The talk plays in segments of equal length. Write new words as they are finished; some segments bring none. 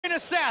between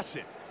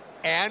Assassin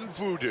and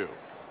Voodoo.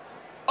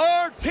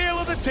 Our tale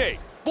of the tape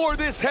for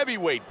this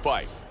heavyweight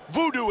fight.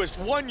 Voodoo is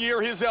 1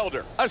 year his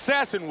elder.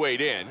 Assassin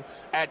weighed in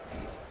at...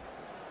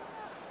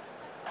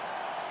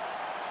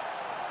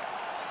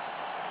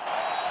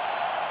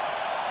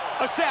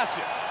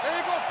 Assassin. There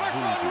you go, first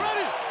round, you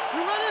ready?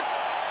 You ready?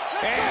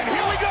 And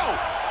here we go.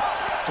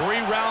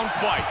 3-round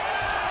fight.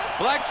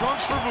 Black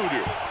trunks for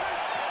Voodoo.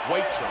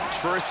 White trunks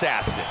for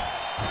Assassin.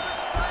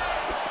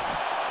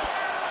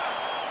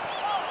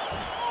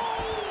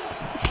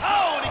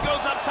 Oh, and he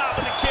goes up top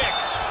with a kick.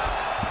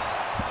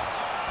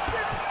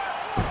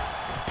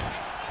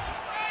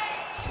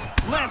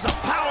 Lands a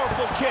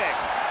powerful kick.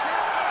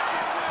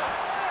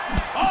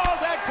 Oh,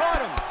 that caught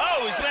him.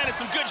 Oh, he's landed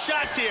some good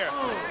shots here.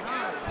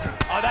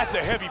 Oh, that's a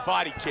heavy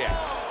body kick.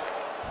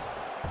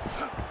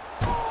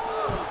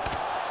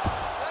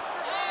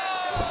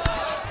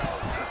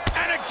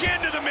 And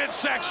again to the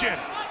midsection.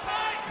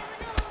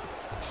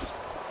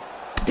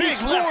 He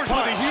scores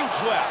with a huge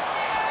left.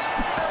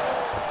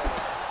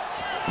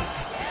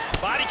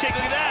 Body kick,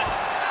 look at that.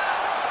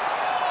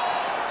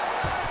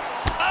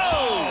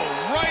 Oh,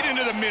 right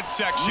into the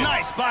midsection.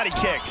 nice body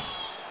kick.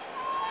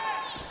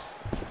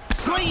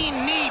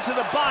 Clean knee to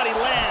the body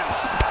lands.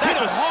 That's Hit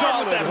a hard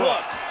solid with that hook.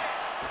 hook.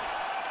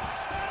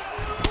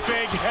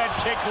 Big head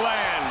kick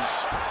lands.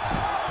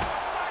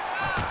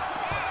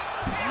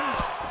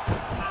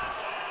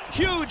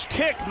 Huge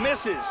kick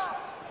misses.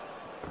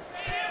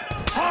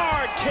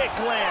 Hard kick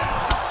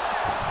lands.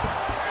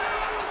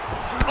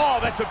 Oh,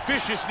 that's a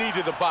vicious knee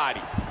to the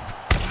body.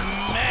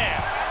 Man,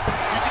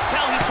 you can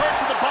tell he's hurt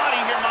to the body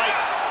here, Mike.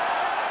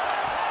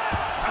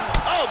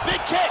 Oh,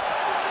 big kick.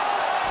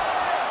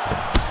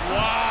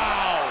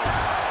 Wow.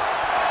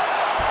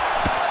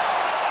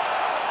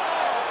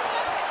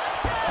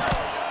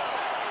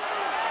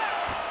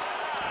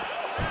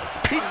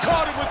 He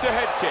caught him with the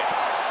head kick.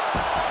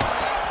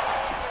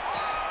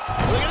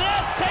 Look at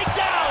this,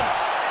 takedown.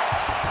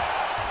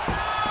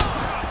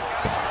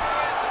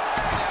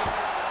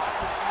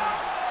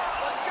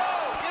 Let's go,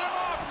 get him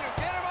off you,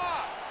 get him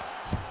off.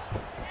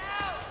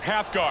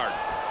 Half guard.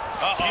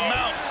 He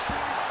mounts.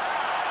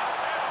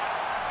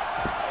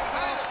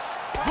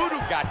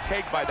 Voodoo got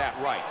tagged by that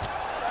right.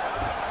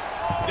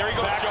 There he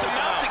goes, back to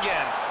mount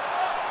again.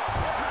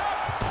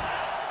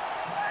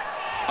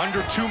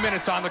 Under 2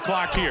 minutes on the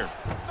clock here.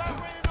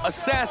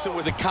 Assassin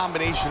with a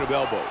combination of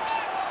elbows.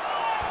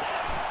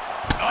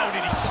 Oh,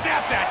 did he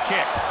snap that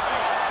kick?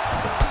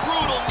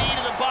 Brutal knee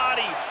to the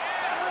body.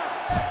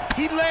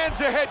 He lands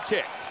a head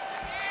kick.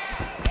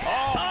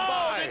 Oh, Oh,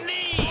 my. the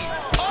knee.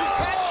 Oh,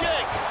 head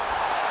kick.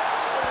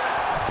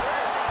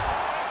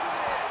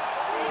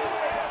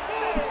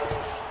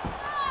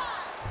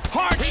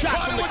 Hard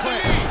shot from the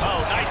clinch.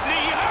 Oh, nice knee.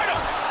 He hurt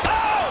him.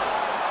 Oh!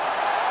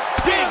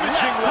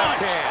 Damaging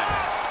left punch. hand.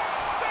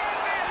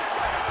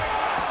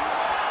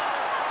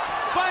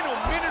 Final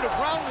minute of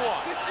round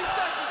 1. 60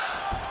 seconds.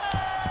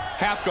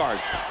 Half guard.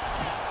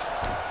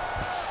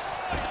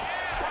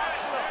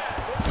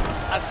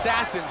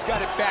 Assassin's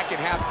got it back in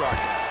half guard.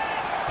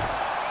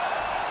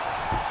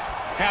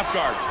 Half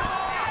guard.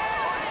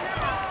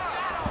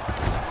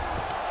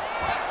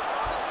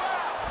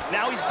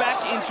 Now he's back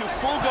into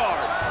full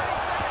guard.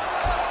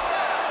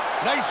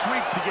 Nice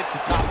sweep to get to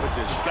top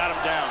position. He's got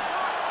him down.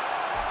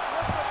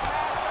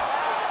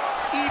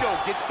 Ito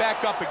gets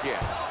back up again.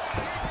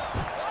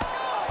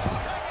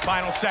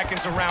 Final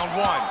seconds of round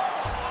 1.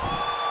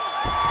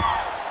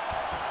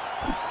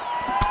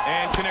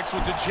 And connects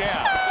with the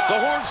jab. The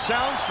horn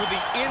sounds for the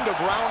end of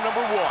round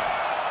number 1.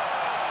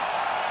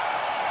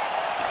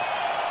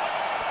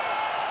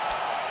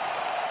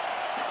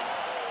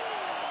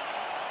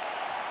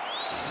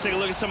 Let's take a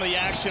look at some of the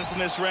action from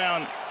this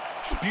round.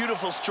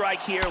 Beautiful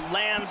strike here,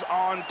 lands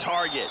on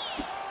target.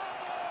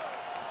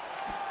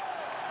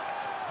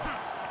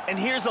 And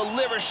here's a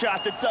liver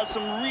shot that does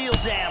some real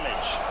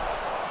damage.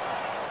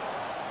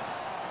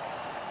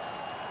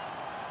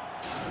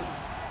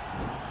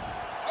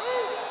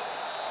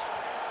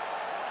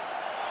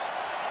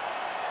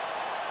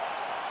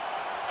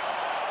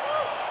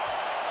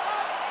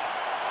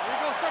 Here you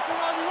go, second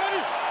round, you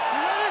ready?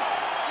 You ready?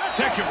 Let's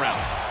go. Second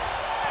round.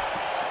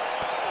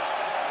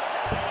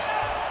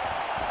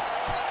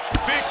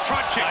 Big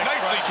front kick, Nice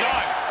nicely front kick.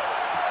 done.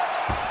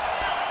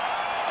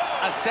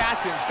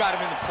 Assassin's got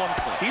him in the plum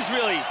clinch. He's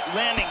really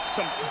landing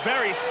some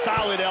very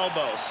solid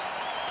elbows.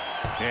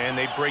 And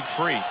they break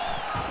free.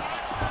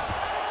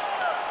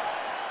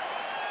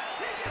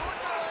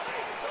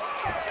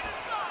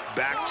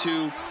 Back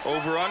to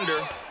over-under.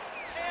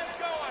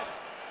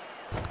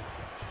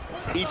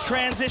 He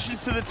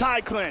transitions to the tie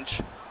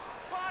clinch.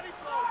 Body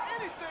blow,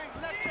 anything,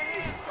 let your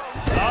hands go.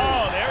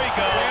 Oh, there we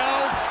go.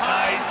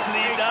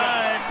 Nicely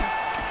done.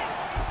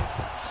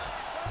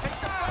 Take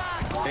the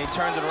back. And he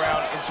turns it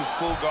around into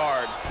full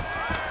guard.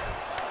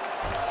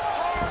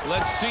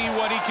 Let's see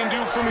what he can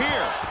do from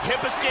here. Hip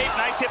escape,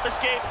 nice hip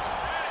escape.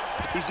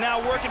 He's now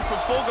working from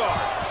full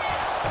guard.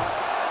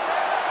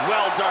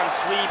 Well done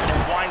sweep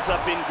and winds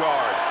up in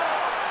guard.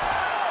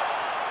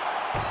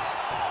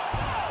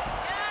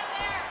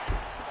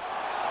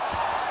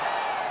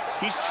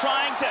 He's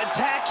trying to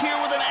attack here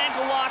with an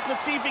ankle lock.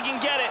 Let's see if he can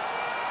get it.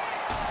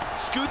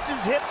 Scoots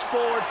his hips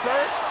forward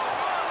first.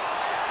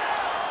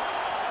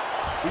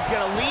 He's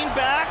gonna lean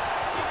back.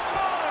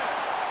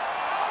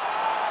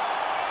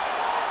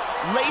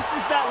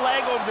 Laces that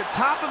leg over the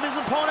top of his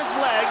opponent's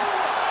leg.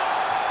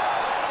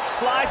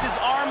 Slides his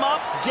arm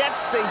up,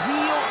 gets the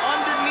heel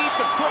underneath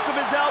the crook of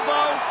his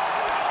elbow.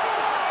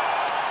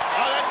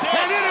 Oh, that's it.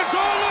 And it is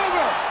all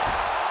over.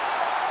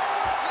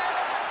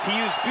 He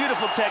used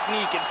beautiful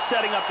technique in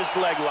setting up this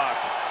leg lock.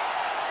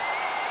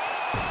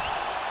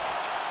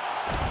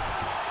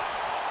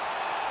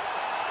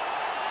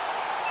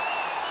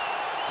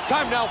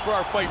 Time now for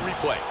our fight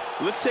replay.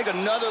 Let's take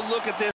another look at this.